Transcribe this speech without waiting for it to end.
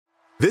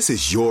This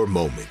is your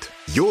moment,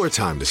 your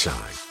time to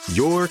shine,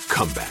 your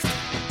comeback.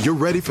 You're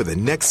ready for the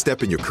next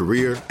step in your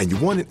career, and you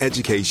want an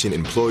education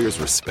employers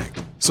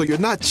respect. So you're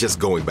not just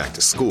going back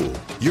to school,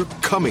 you're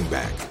coming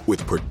back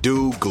with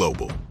Purdue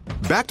Global.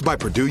 Backed by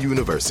Purdue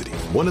University,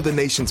 one of the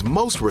nation's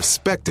most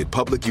respected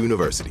public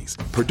universities,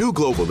 Purdue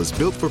Global is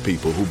built for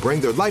people who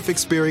bring their life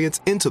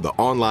experience into the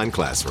online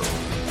classroom.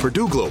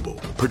 Purdue Global,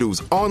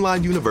 Purdue's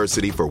online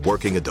university for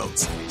working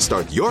adults.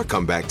 Start your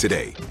comeback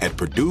today at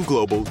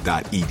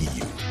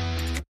purdueglobal.edu.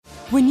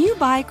 When you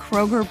buy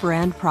Kroger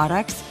brand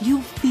products,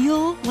 you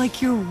feel like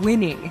you're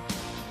winning.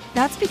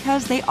 That's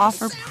because they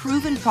offer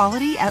proven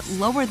quality at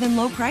lower than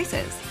low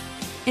prices.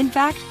 In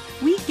fact,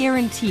 we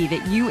guarantee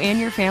that you and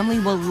your family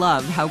will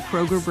love how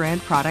Kroger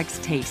brand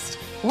products taste,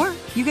 or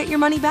you get your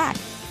money back.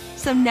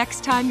 So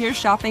next time you're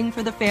shopping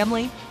for the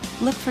family,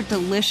 look for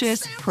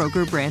delicious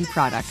Kroger brand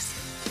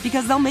products,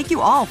 because they'll make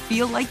you all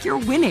feel like you're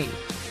winning.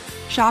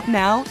 Shop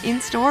now,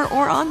 in-store,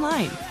 or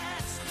online.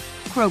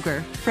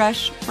 Kroger,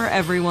 fresh for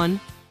everyone.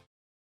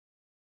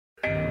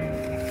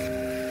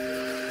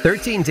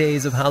 13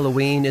 Days of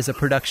Halloween is a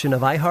production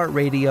of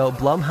iHeartRadio,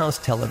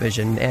 Blumhouse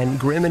Television, and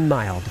Grim and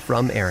Mild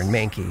from Aaron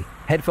Mahnke.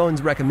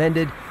 Headphones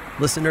recommended.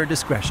 Listener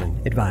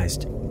discretion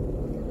advised.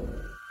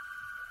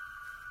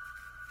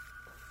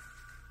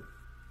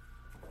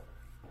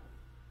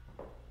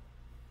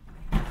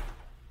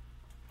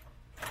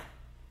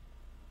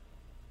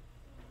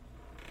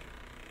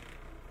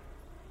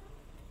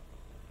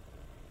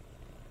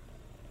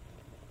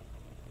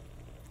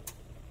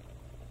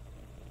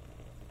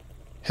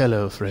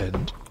 Hello,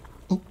 friend.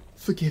 Oh,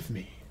 forgive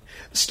me.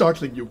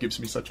 Startling you gives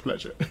me such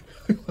pleasure.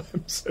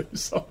 I'm so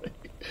sorry.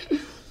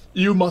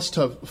 You must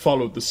have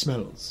followed the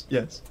smells,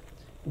 yes?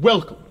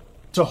 Welcome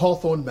to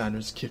Hawthorne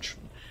Manor's kitchen.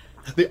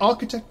 The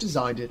architect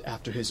designed it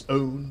after his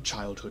own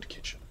childhood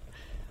kitchen.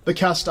 The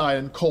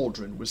cast-iron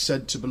cauldron was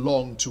said to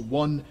belong to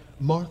one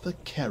Martha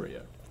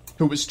Carrier,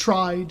 who was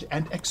tried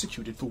and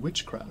executed for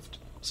witchcraft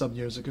some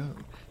years ago,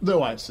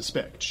 though I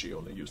suspect she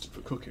only used it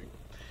for cooking.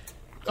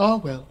 Ah,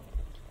 well.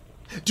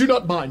 Do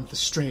not mind the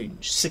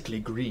strange,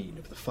 sickly green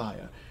of the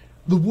fire.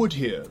 The wood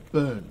here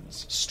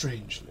burns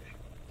strangely.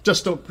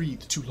 Just don't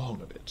breathe too long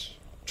of it.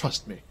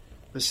 Trust me,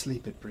 the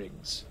sleep it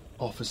brings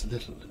offers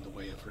little in the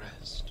way of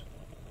rest.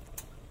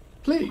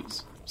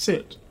 Please,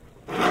 sit.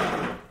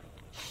 That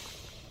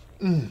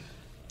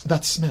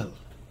smell.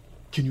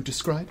 Can you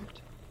describe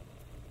it?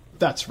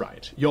 That's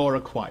right, you're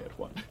a quiet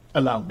one.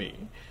 Allow me.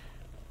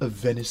 A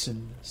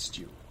venison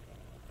stew.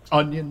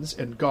 Onions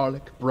and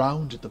garlic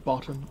browned at the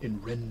bottom in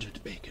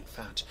rendered bacon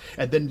fat,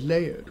 and then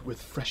layered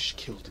with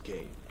fresh-killed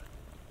game.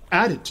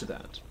 Added to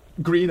that,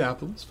 green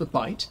apples for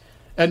bite,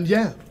 and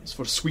yams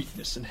for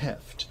sweetness and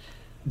heft,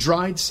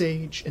 dried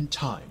sage and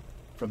thyme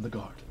from the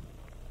garden.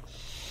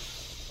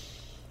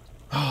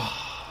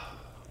 Ah,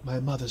 my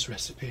mother's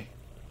recipe.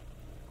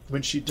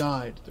 When she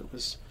died, there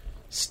was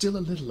still a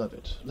little of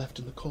it left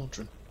in the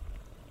cauldron.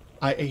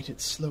 I ate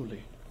it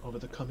slowly over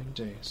the coming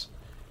days,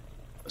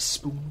 a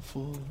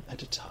spoonful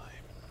at a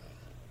time,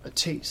 a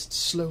taste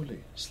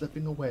slowly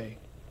slipping away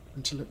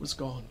until it was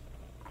gone,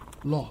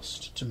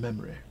 lost to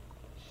memory.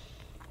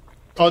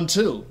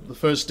 Until the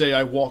first day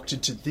I walked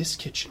into this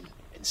kitchen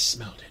and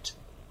smelled it.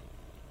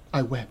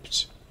 I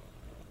wept.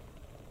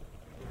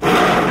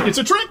 It's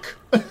a trick!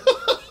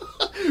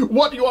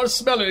 What you are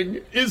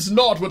smelling is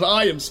not what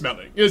I am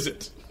smelling, is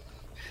it?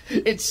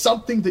 It's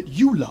something that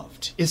you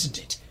loved, isn't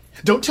it?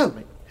 Don't tell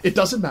me. It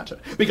doesn't matter,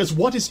 because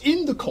what is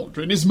in the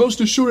cauldron is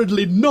most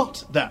assuredly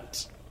not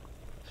that.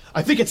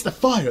 I think it's the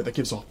fire that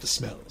gives off the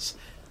smells.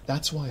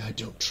 That's why I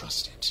don't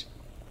trust it,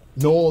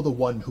 nor the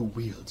one who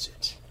wields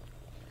it.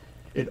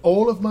 In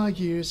all of my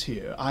years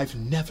here, I've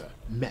never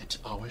met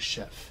our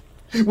chef.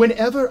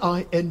 Whenever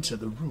I enter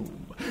the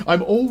room,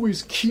 I'm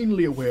always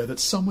keenly aware that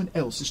someone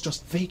else has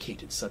just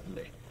vacated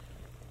suddenly.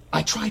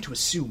 I try to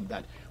assume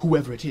that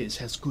whoever it is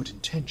has good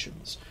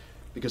intentions,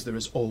 because there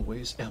is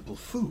always ample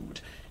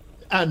food,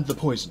 and the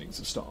poisonings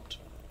have stopped.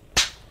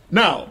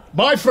 Now,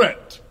 my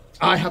friend,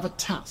 I have a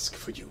task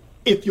for you,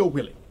 if you're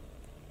willing.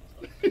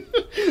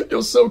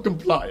 You're so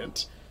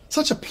compliant.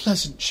 Such a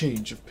pleasant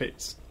change of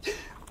pace.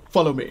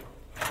 Follow me.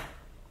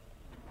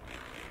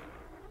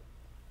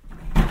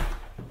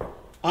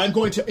 I'm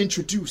going to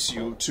introduce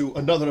you to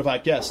another of our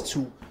guests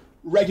who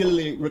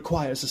regularly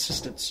requires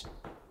assistance.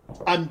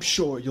 I'm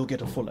sure you'll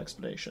get a full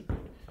explanation.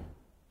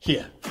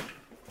 Here,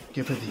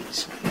 give her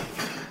these.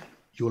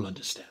 You'll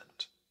understand.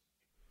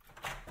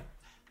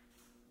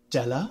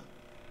 Della,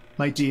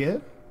 my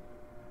dear,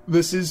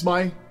 this is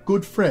my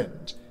good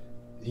friend.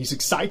 He's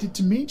excited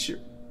to meet you,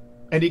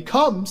 and he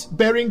comes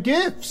bearing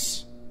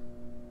gifts.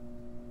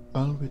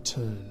 I'll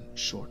return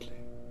shortly.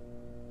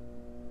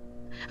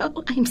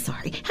 Oh, I'm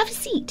sorry. Have a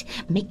seat.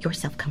 Make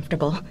yourself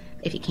comfortable,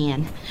 if you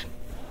can.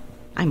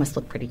 I must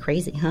look pretty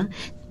crazy, huh?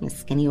 A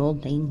skinny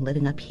old thing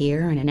living up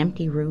here in an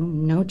empty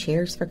room, no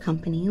chairs for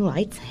company,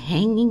 lights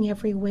hanging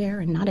everywhere,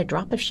 and not a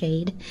drop of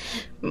shade.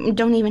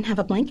 Don't even have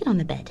a blanket on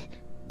the bed.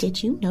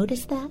 Did you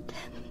notice that?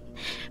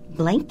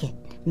 Blanket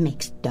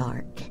makes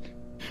dark.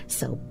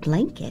 So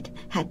blanket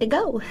had to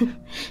go.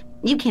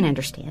 You can't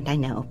understand, I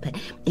know, but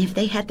if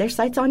they had their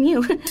sights on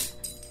you...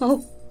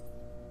 Oh.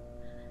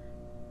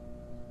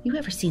 You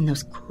ever seen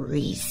those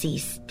greasy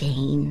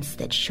stains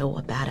that show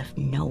up out of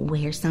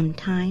nowhere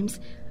sometimes?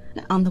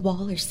 On the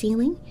wall or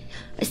ceiling?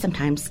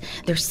 Sometimes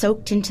they're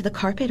soaked into the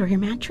carpet or your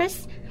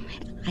mattress.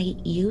 I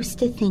used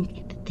to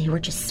think that they were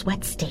just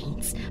sweat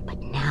stains, but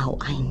now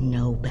I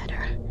know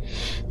better.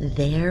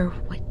 They're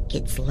what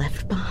gets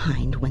left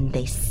behind when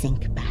they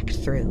sink back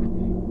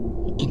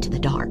through into the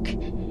dark.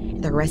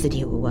 The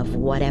residue of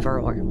whatever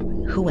or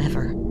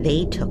whoever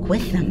they took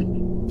with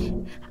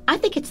them. I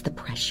think it's the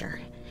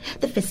pressure.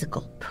 The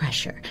physical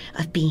pressure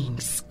of being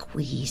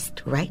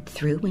squeezed right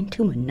through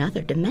into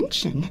another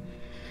dimension.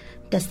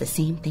 Does the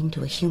same thing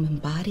to a human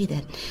body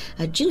that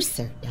a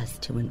juicer does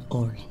to an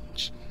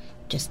orange.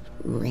 Just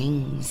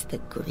wrings the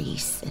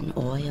grease and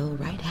oil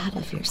right out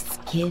of your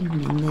skin,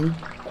 and then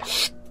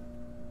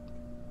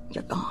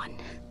you're gone.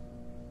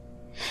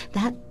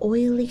 That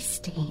oily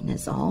stain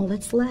is all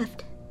that's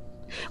left.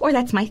 Or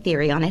that's my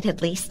theory on it,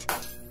 at least.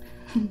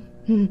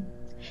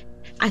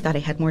 I thought I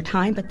had more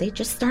time, but they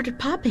just started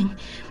popping.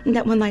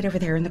 That one light over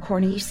there in the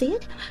corner, you see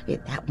it?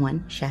 That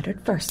one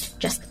shattered first.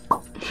 Just...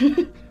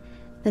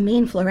 The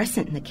main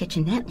fluorescent in the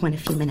kitchenette went a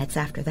few minutes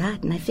after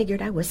that, and I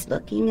figured I was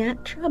looking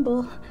at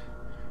trouble.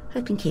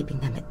 I've been keeping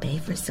them at bay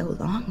for so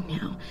long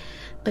now,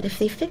 but if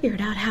they figured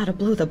out how to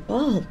blow the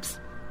bulbs...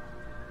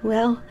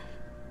 Well,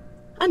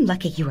 I'm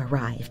lucky you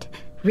arrived.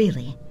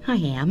 Really, I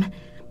am.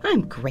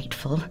 I'm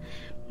grateful.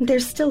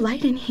 There's still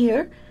light in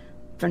here,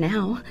 for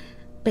now,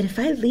 but if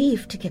I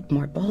leave to get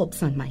more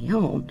bulbs on my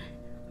own,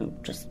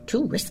 just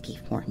too risky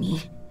for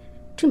me.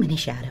 Too many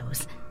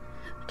shadows.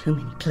 Too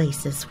many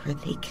places where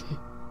they can...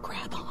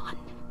 grab on.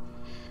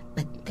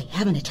 But they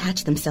haven't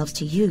attached themselves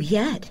to you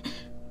yet,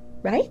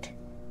 right?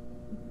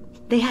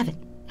 They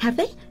haven't, have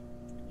they?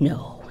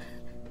 No.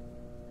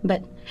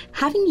 But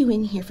having you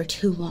in here for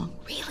too long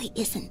really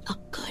isn't a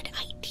good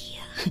idea.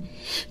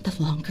 The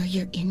longer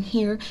you're in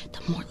here,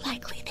 the more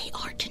likely they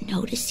are to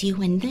notice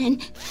you, and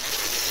then...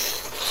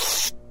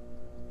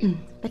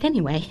 But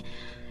anyway,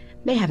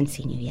 they haven't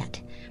seen you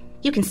yet.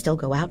 You can still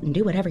go out and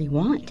do whatever you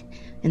want.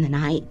 In the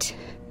night,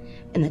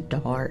 in the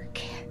dark...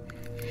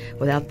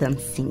 without them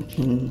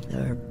sinking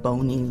their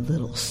bony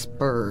little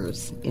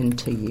spurs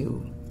into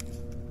you.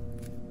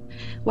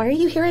 Why are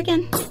you here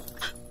again?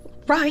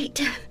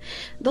 Right.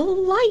 The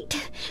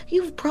light.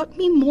 You've brought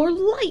me more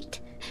light.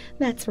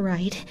 That's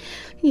right.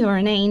 You're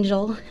an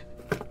angel.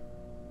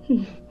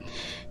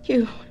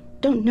 You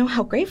don't know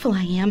how grateful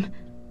I am,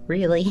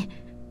 really.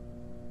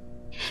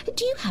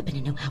 Do you happen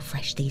to know how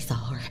fresh these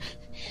are?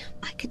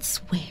 I could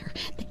swear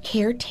the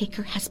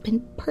caretaker has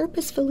been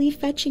purposefully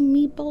fetching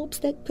me bulbs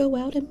that go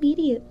out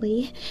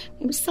immediately.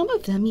 Some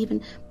of them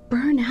even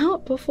burn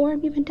out before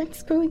I'm even done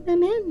screwing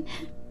them in.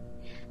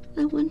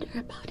 I wonder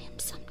about him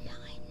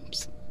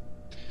sometimes.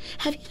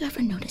 Have you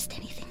ever noticed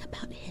anything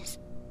about his...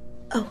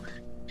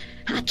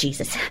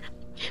 Jesus.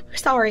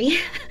 Sorry.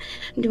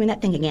 I'm doing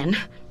that thing again.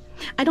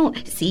 I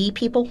don't see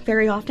people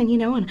very often,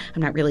 and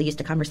I'm not really used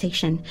to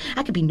conversation.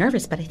 I could be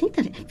nervous, but I think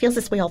that it feels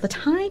this way all the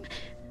time.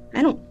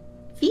 I don't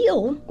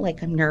feel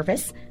like I'm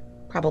nervous.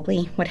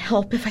 Probably would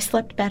help if I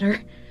slept better.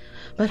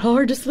 But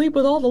hard to sleep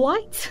with all the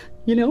lights,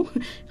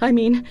 I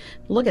mean,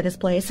 look at this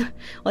place.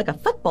 Like a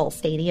football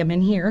stadium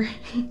in here.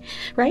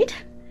 Right?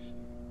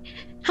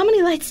 How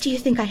many lights do you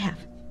think I have?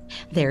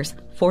 There's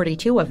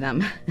 42 of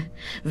them.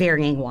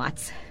 Varying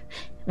watts.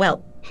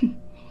 Well,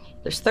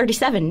 there's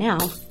 37 now.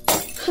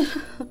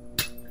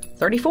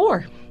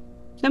 34.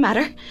 No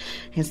matter.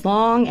 As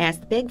long as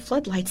the big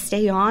floodlights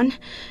stay on,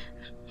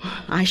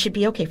 I should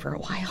be okay for a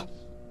while.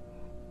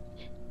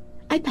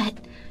 I bet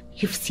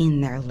you've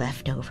seen their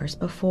leftovers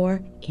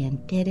before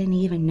and didn't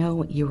even know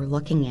what you were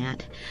looking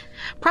at.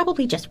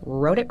 Probably just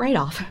wrote it right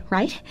off,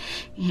 right?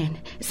 And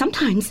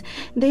sometimes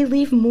they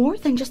leave more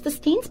than just the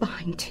stains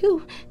behind,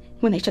 too.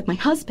 When they took my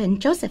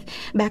husband, Joseph,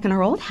 back in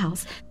our old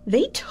house,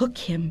 they took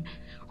him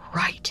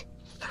right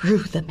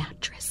through the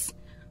mattress.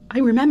 I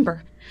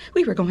remember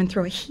we were going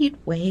through a heat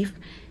wave,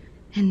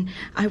 and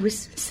I was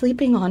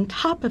sleeping on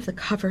top of the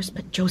covers,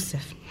 but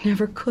Joseph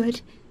never could.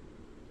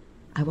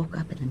 I woke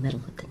up in the middle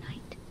of the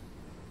night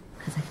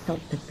because I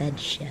felt the bed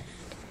shift,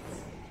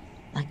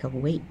 like a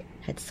weight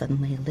had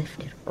suddenly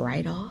lifted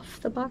right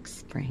off the box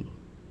spring.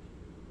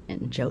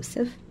 And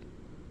Joseph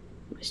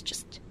was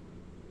just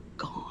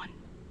gone.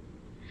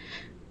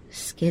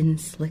 Skin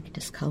slick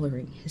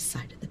discoloring his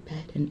side of the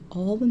bed, and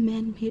all the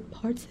man-made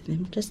parts of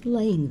him just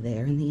laying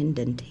there in the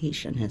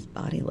indentation his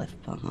body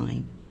left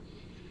behind.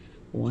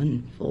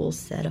 One full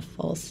set of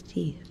false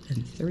teeth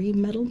and 3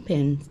 metal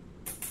pins,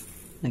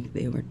 like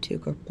they were too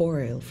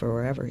corporeal for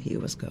wherever he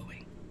was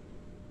going.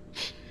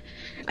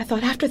 I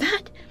thought after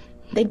that,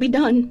 they'd be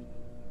done.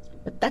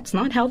 But that's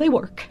not how they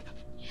work.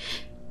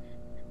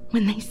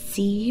 When they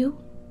see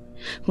you,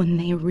 when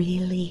they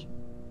really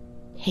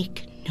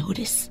take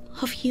notice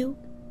of you,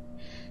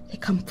 they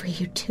come for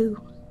you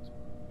too,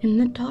 in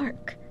the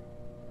dark.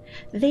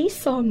 They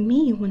saw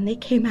me when they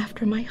came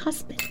after my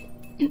husband.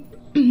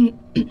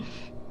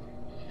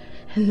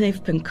 and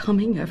they've been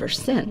coming ever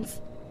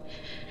since.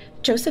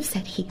 Joseph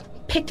said he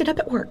picked it up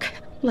at work,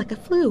 like a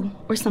flu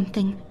or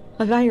something,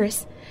 a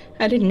virus.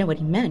 I didn't know what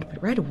he meant,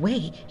 but right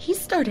away he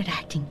started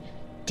acting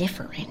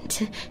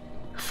different.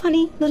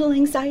 Funny little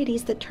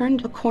anxieties that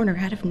turned a corner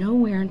out of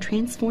nowhere and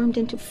transformed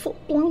into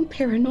full-blown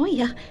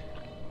paranoia.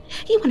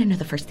 You want to know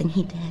the first thing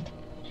he did?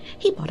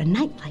 He bought a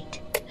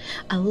nightlight.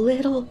 A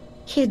little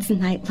kid's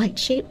nightlight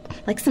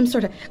shaped like some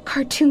sort of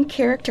cartoon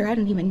character. I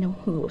don't even know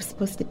who it was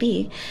supposed to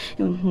be.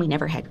 We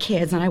never had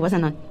kids, and I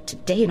wasn't up to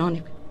date on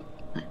it.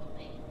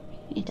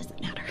 It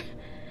doesn't matter.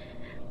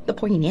 The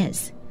point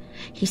is,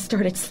 he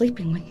started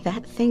sleeping with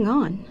that thing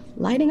on,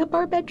 lighting up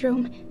our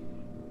bedroom.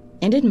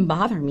 It didn't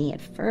bother me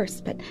at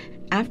first, but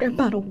after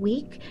about a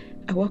week,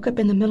 I woke up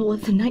in the middle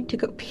of the night to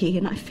go pee,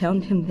 and I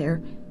found him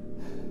there,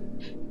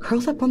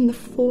 curled up on the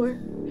floor,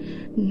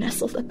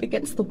 nestled up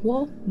against the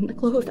wall in the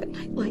glow of that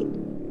nightlight.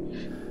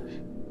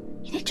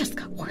 And it just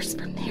got worse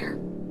from there.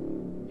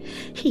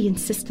 He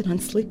insisted on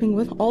sleeping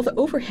with all the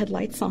overhead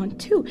lights on,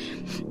 too.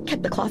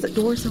 Kept the closet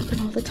doors open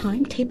all the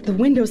time, taped the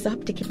windows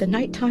up to keep the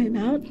nighttime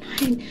out.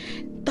 I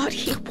thought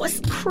he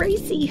was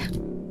crazy.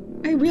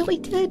 I really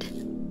did.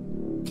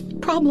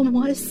 Problem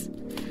was,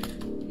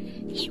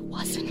 he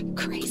wasn't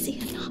crazy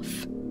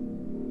enough.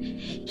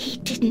 He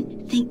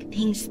didn't think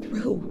things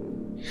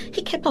through.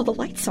 He kept all the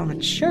lights on,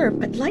 sure,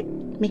 but light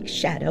makes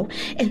shadow,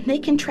 and they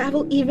can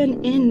travel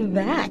even in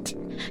that.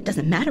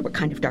 Doesn't matter what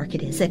kind of dark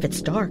it is. If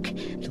it's dark,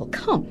 they'll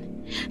come.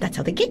 That's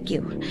how they get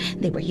you.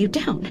 They wear you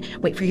down,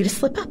 wait for you to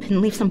slip up,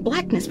 and leave some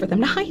blackness for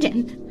them to hide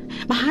in.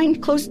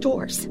 Behind closed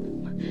doors,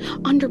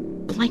 under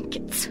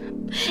blankets,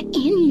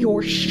 in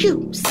your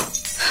shoes.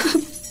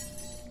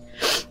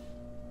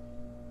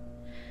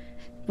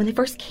 When they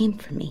first came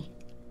for me,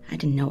 I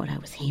didn't know what I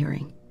was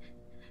hearing.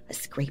 A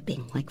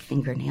scraping like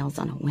fingernails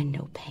on a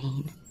window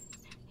pane.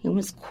 It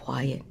was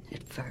quiet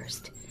at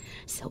first.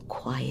 So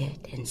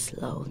quiet and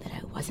slow that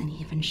I wasn't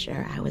even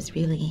sure I was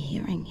really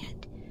hearing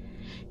it.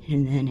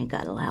 And then it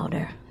got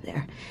louder.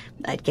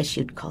 I guess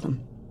you'd call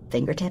them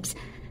fingertips.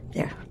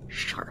 They're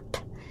sharp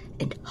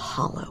and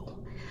hollow,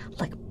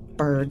 like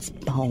birds'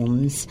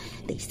 bones.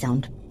 They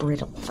sound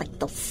brittle, like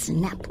they'll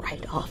snap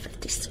right off if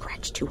they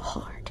scratch too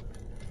hard.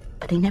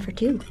 But they never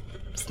do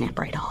snap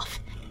right off.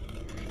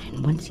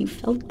 And once you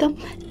felt them,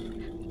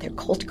 their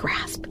cold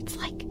grasp, it's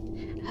like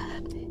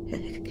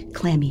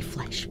clammy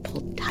flesh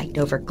pulled tight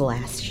over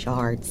glass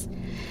shards.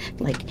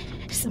 Like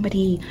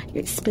somebody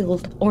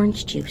spilled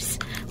orange juice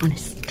on a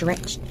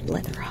stretched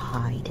leather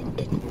hide and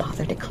didn't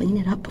bother to clean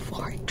it up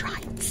before it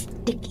dried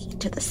sticky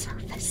to the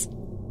surface.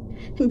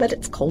 But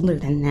it's colder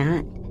than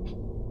that.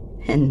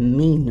 And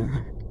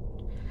meaner.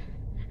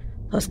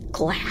 Those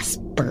glass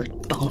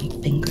bird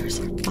bone fingers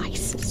are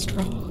twice as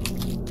strong.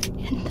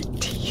 And the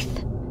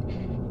teeth,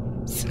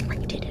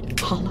 serrated and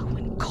hollow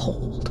and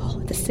cold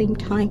all at the same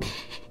time.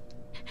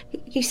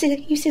 You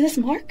see this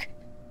mark?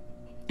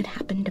 It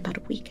happened about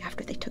a week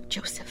after they took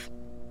Joseph.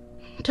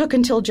 It took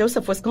until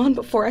Joseph was gone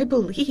before I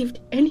believed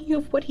any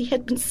of what he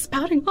had been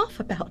spouting off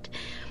about.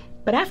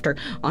 But after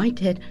I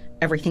did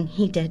everything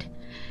he did,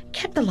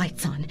 kept the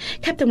lights on,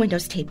 kept the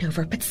windows taped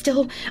over, but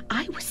still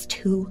I was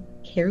too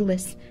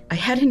careless. I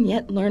hadn't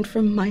yet learned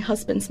from my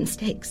husband's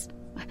mistakes.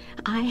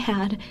 I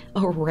had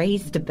a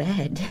raised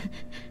bed,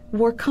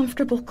 wore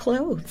comfortable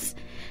clothes.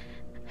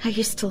 I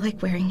used to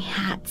like wearing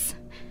hats.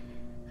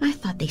 I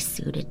thought they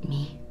suited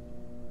me.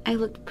 I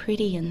looked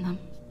pretty in them.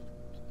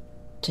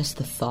 Just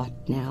the thought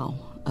now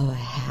of a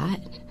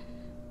hat,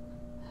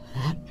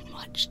 that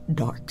much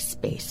dark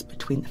space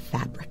between the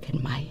fabric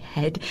and my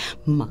head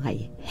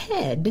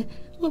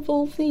of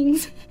all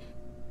things.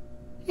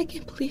 I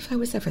can't believe I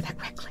was ever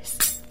that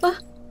reckless.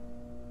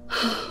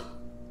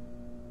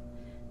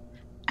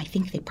 I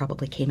think they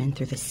probably came in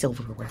through the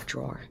silverware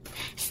drawer,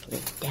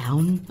 slid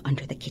down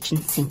under the kitchen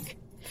sink,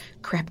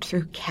 crept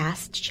through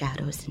cast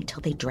shadows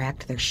until they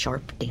dragged their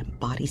sharp, damp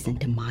bodies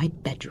into my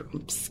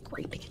bedroom,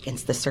 scraping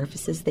against the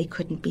surfaces they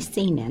couldn't be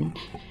seen in.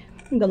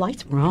 The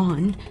lights were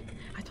on.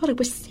 I thought it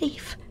was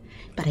safe,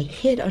 but I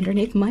hid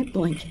underneath my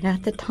blanket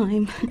at the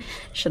time.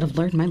 Should have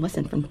learned my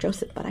lesson from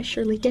Joseph, but I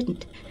surely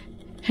didn't.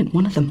 And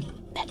one of them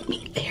met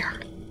me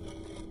there.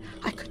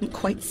 I couldn't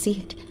quite see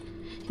it.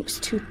 It was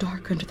too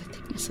dark under the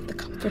thickness of the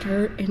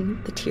comforter,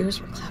 and the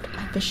tears were clouding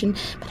my vision,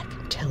 but I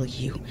can tell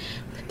you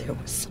that there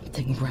was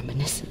something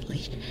reminiscently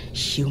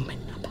human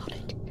about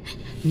it.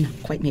 Not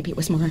quite, maybe it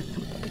was more,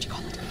 what would you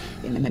call it,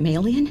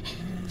 mammalian?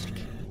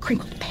 Like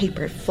crinkled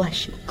paper,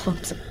 flesh, and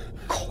clumps of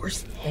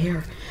coarse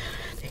hair.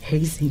 The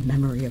hazy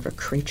memory of a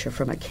creature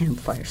from a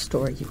campfire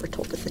story you were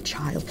told as a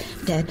child,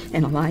 dead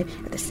and alive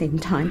at the same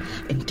time,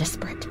 and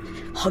desperate,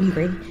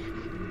 hungry.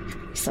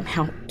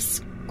 Somehow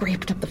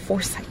scraped up the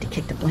foresight to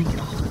kick the blanket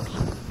off of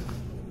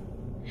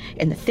me.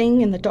 And the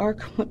thing in the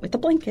dark went with the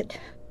blanket.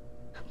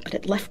 But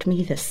it left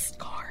me this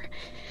scar.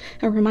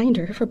 A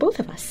reminder for both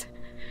of us.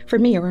 For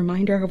me, a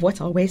reminder of what's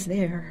always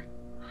there.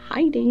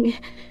 Hiding.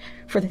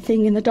 For the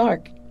thing in the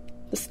dark,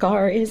 the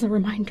scar is a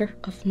reminder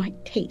of my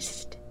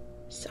taste.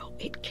 So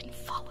it can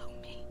follow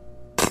me.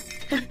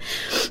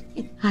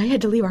 I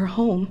had to leave our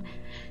home.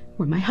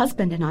 where my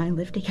husband and I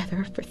lived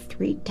together for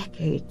 3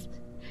 decades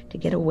to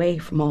get away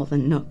from all the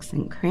nooks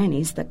and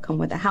crannies that come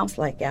with a house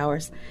like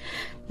ours.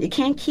 You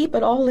can't keep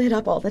it all lit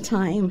up all the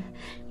time.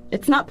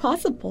 It's not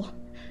possible.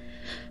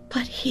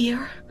 But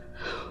here,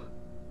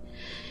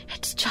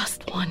 it's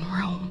just one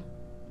room.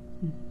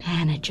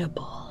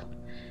 Manageable.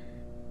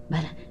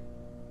 But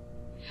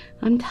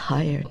I'm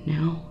tired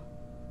now.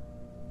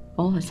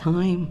 All the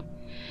time.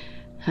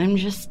 I'm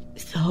just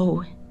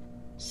so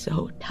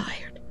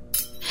tired.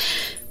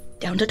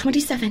 Down to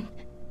 27.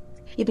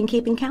 You been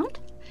keeping count?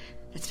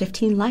 That's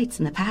 15 lights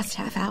in the past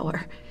half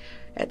hour.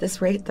 At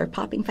this rate, they're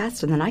popping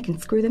faster than I can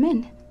screw them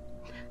in.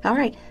 All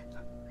right,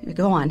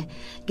 go on.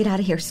 Get out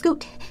of here.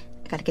 Scoot.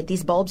 I gotta get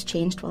these bulbs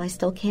changed while I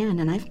still can,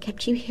 and I've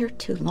kept you here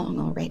too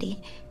long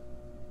already.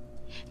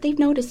 They've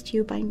noticed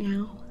you by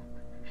now.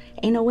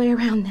 Ain't no way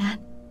around that.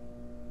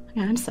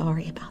 I'm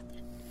sorry about that.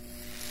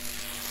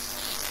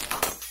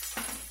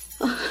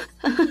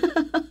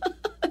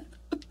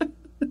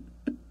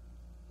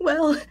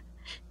 Well,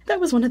 that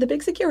was one of the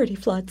big security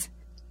floods.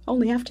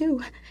 Only have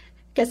 2.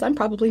 Guess I'm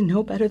probably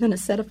no better than a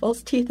set of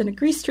false teeth and a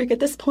grease streak at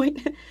this point.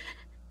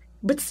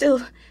 But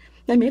still,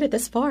 I made it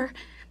this far.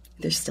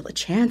 There's still a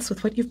chance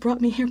with what you've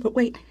brought me here, but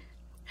wait.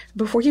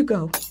 Before you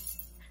go,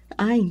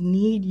 I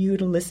need you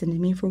to listen to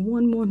me for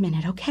 1 more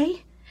minute,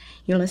 okay?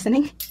 You're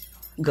listening?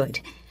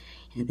 Good.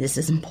 This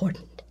is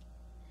important.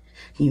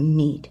 You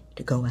need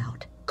to go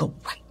out. Go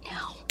right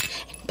now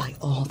and buy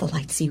all the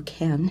lights you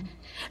can.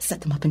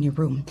 Set them up in your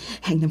room.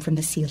 Hang them from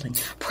the ceiling.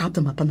 Prop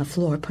them up on the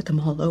floor. Put them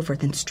all over.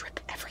 Then strip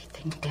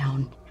everything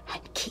down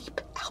and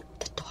keep out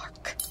the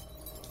dark.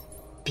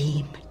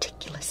 Be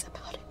meticulous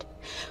about it.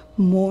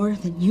 More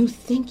than you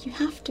think you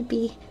have to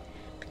be.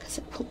 Because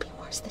it will be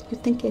worse than you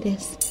think it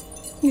is.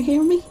 You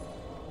hear me?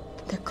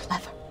 They're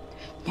clever.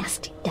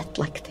 Nasty,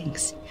 death-like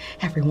things.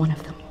 Every one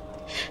of them.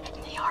 And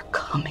they are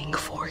coming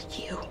for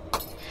you.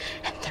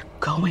 And they're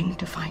going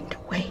to find a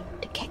way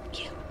to get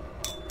you.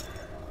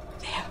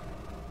 There.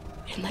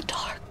 In the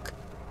dark.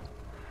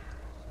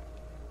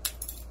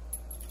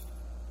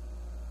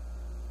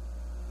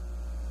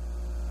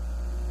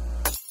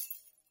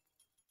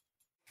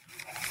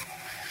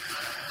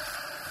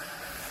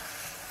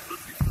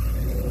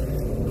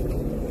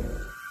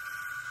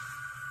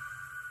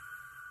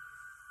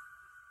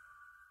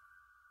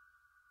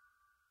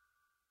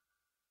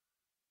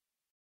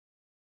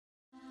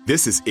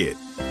 This is it.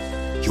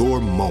 Your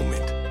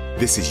moment.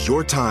 This is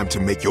your time to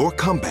make your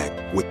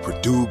comeback with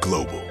Purdue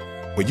Global.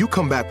 When you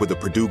come back with a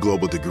Purdue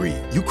Global degree,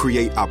 you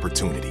create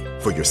opportunity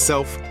for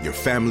yourself, your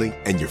family,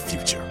 and your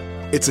future.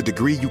 It's a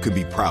degree you can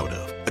be proud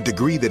of, a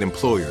degree that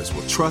employers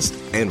will trust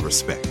and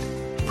respect.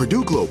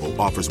 Purdue Global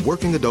offers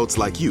working adults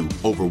like you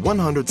over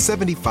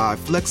 175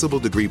 flexible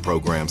degree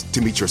programs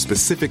to meet your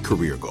specific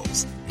career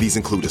goals. These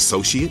include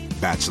associate,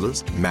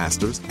 bachelor's,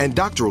 master's, and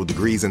doctoral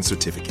degrees and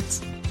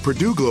certificates.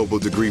 Purdue Global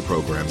degree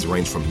programs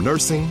range from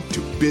nursing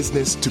to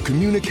business to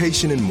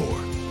communication and more.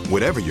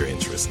 Whatever your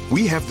interest,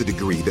 we have the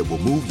degree that will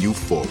move you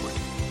forward.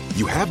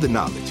 You have the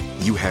knowledge,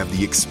 you have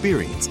the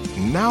experience.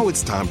 Now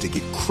it's time to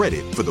get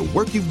credit for the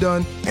work you've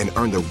done and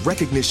earn the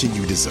recognition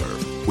you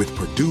deserve with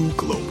Purdue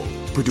Global,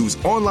 Purdue's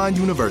online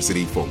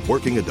university for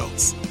working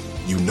adults.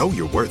 You know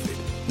you're worth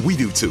it. We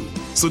do too.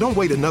 So don't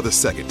wait another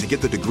second to get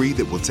the degree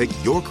that will take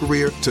your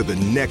career to the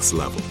next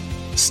level.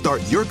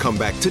 Start your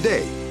comeback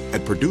today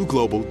at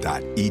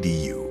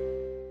purdueglobal.edu.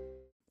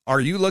 Are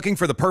you looking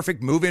for the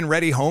perfect move-in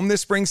ready home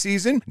this spring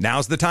season?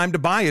 Now's the time to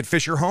buy at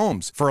Fisher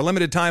Homes. For a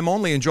limited time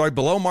only, enjoy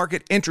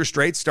below-market interest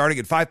rates starting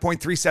at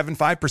 5.375%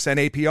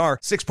 APR,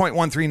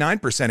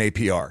 6.139%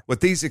 APR. With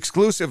these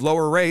exclusive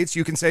lower rates,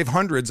 you can save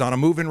hundreds on a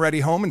move-in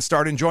ready home and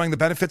start enjoying the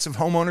benefits of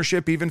home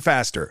ownership even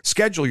faster.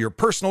 Schedule your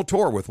personal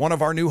tour with one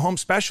of our new home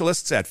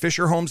specialists at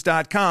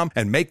FisherHomes.com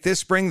and make this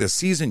spring the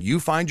season you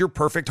find your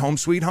perfect home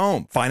sweet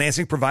home.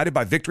 Financing provided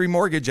by Victory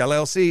Mortgage,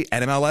 LLC,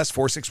 NMLS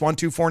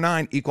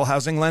 461249, Equal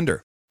Housing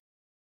Lender.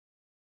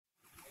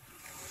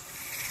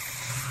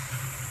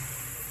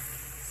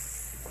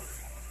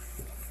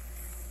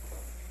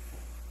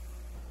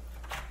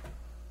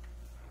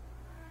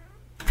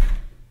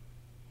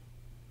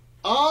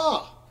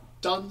 Ah,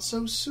 done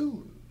so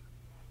soon.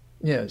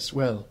 Yes,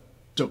 well,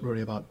 don't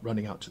worry about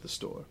running out to the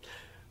store.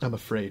 I'm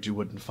afraid you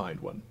wouldn't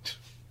find one.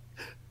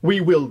 We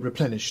will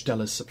replenish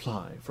Della's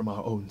supply from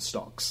our own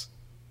stocks,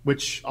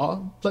 which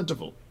are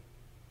plentiful.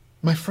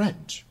 My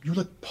friend, you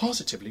look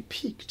positively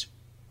piqued.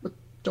 But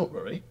don't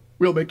worry.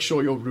 We'll make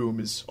sure your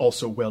room is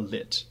also well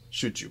lit,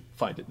 should you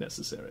find it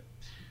necessary.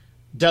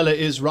 Della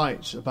is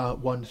right about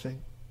one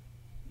thing.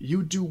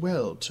 You do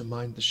well to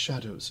mind the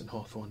shadows in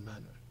Hawthorne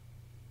Manor.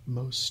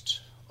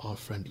 Most are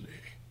friendly,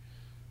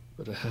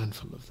 but a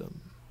handful of them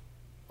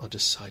are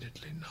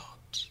decidedly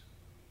not.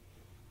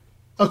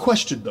 A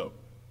question, though.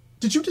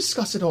 Did you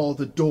discuss at all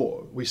the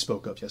door we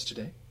spoke of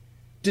yesterday?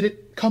 Did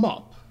it come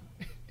up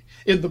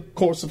in the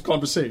course of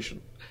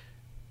conversation?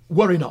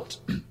 Worry not.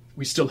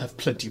 We still have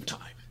plenty of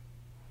time.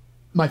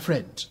 My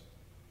friend,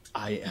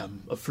 I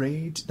am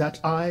afraid that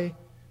I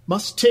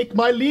must take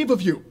my leave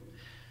of you.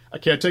 A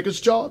caretaker's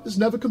job is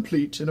never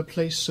complete in a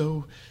place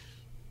so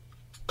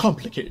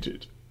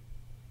complicated.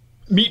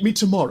 Meet me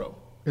tomorrow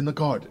in the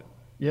garden,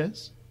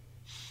 yes?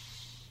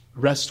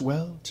 Rest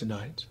well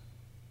tonight.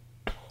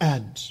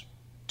 And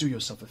do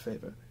yourself a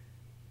favor.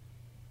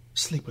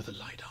 Sleep with the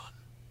light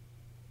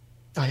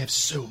on. I have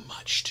so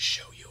much to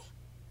show you.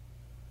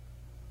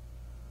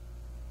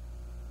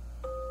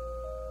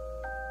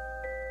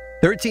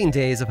 "13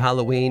 Days of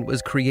Halloween"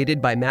 was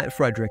created by Matt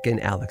Frederick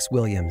and Alex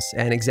Williams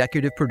and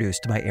executive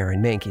produced by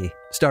Aaron Mahnke,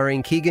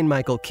 starring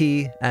Keegan-Michael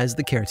Key as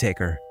the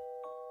caretaker.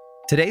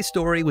 Today's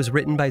story was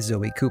written by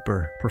Zoe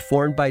Cooper,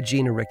 performed by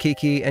Gina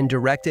Rakiki, and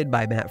directed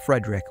by Matt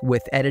Frederick,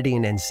 with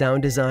editing and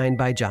sound design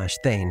by Josh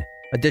Thane.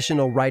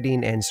 Additional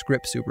writing and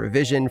script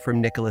supervision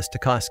from Nicholas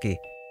Tukoski.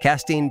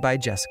 Casting by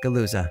Jessica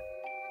Luza.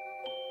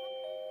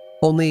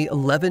 Only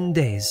 11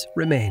 days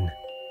remain.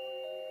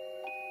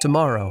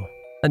 Tomorrow,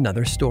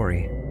 another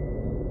story.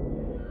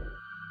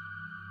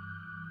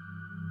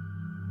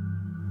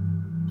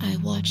 I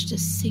watched a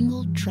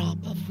single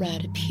drop of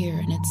red appear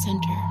in its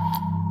center.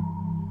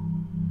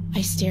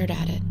 I stared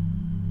at it,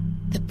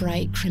 the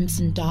bright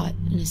crimson dot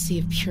in a sea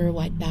of pure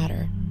white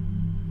batter.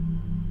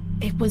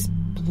 It was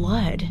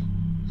blood.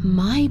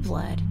 My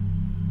blood.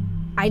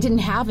 I didn't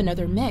have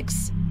another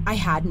mix. I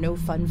had no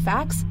fun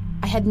facts.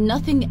 I had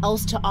nothing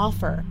else to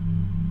offer.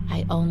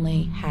 I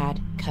only had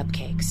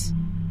cupcakes.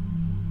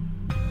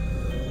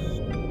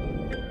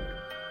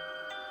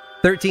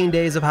 13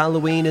 Days of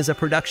Halloween is a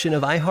production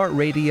of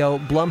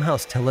iHeartRadio,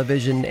 Blumhouse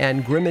Television,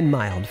 and Grim &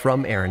 Mild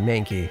from Aaron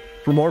Mahnke.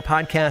 For more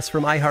podcasts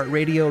from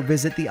iHeartRadio,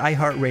 visit the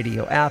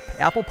iHeartRadio app,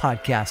 Apple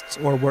Podcasts,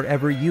 or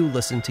wherever you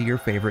listen to your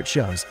favorite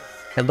shows.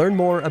 And learn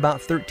more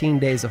about 13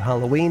 Days of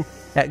Halloween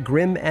at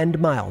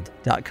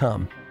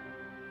grimandmild.com.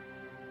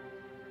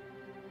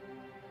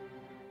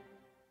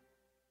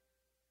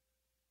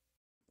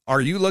 Are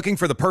you looking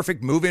for the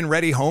perfect move-in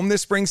ready home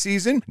this spring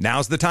season?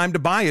 Now's the time to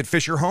buy at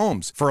Fisher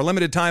Homes. For a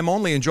limited time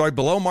only, enjoy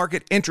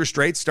below-market interest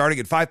rates starting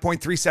at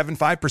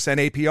 5.375%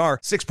 APR,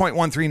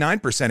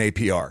 6.139%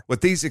 APR.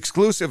 With these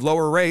exclusive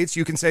lower rates,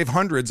 you can save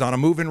hundreds on a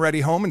move-in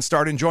ready home and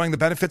start enjoying the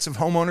benefits of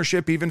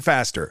homeownership even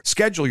faster.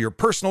 Schedule your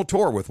personal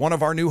tour with one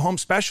of our new home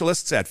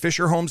specialists at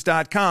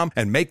FisherHomes.com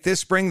and make this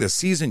spring the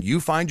season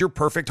you find your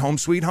perfect home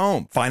sweet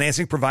home.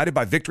 Financing provided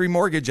by Victory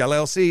Mortgage,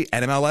 LLC,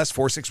 NMLS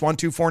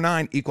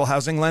 461249, Equal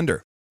Housing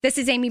Lender. This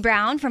is Amy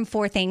Brown from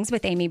 4 Things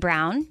with Amy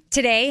Brown.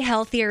 Today,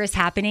 Healthier is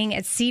happening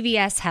at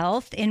CVS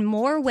Health in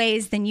more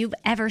ways than you've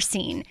ever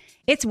seen.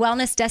 It's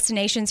wellness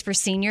destinations for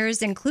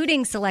seniors,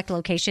 including select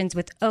locations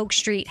with Oak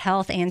Street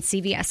Health and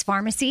CVS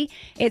Pharmacy.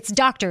 It's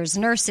doctors,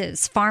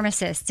 nurses,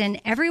 pharmacists, and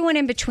everyone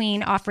in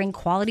between offering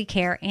quality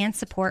care and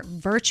support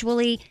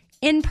virtually,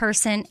 in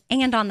person,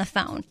 and on the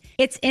phone.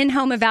 It's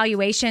in-home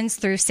evaluations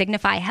through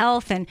Signify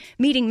Health and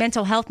meeting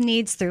mental health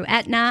needs through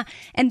Aetna.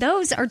 And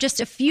those are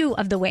just a few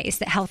of the ways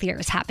that Healthier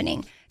is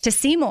happening. To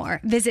see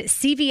more, visit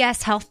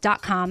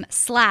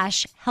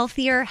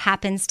cvshealth.com/healthier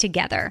happens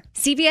together.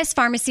 CVS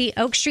Pharmacy,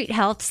 Oak Street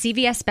Health,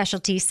 CVS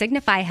Specialty,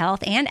 Signify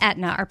Health, and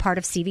Aetna are part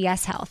of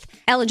CVS Health.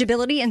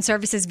 Eligibility and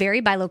services vary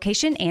by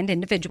location and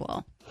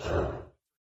individual.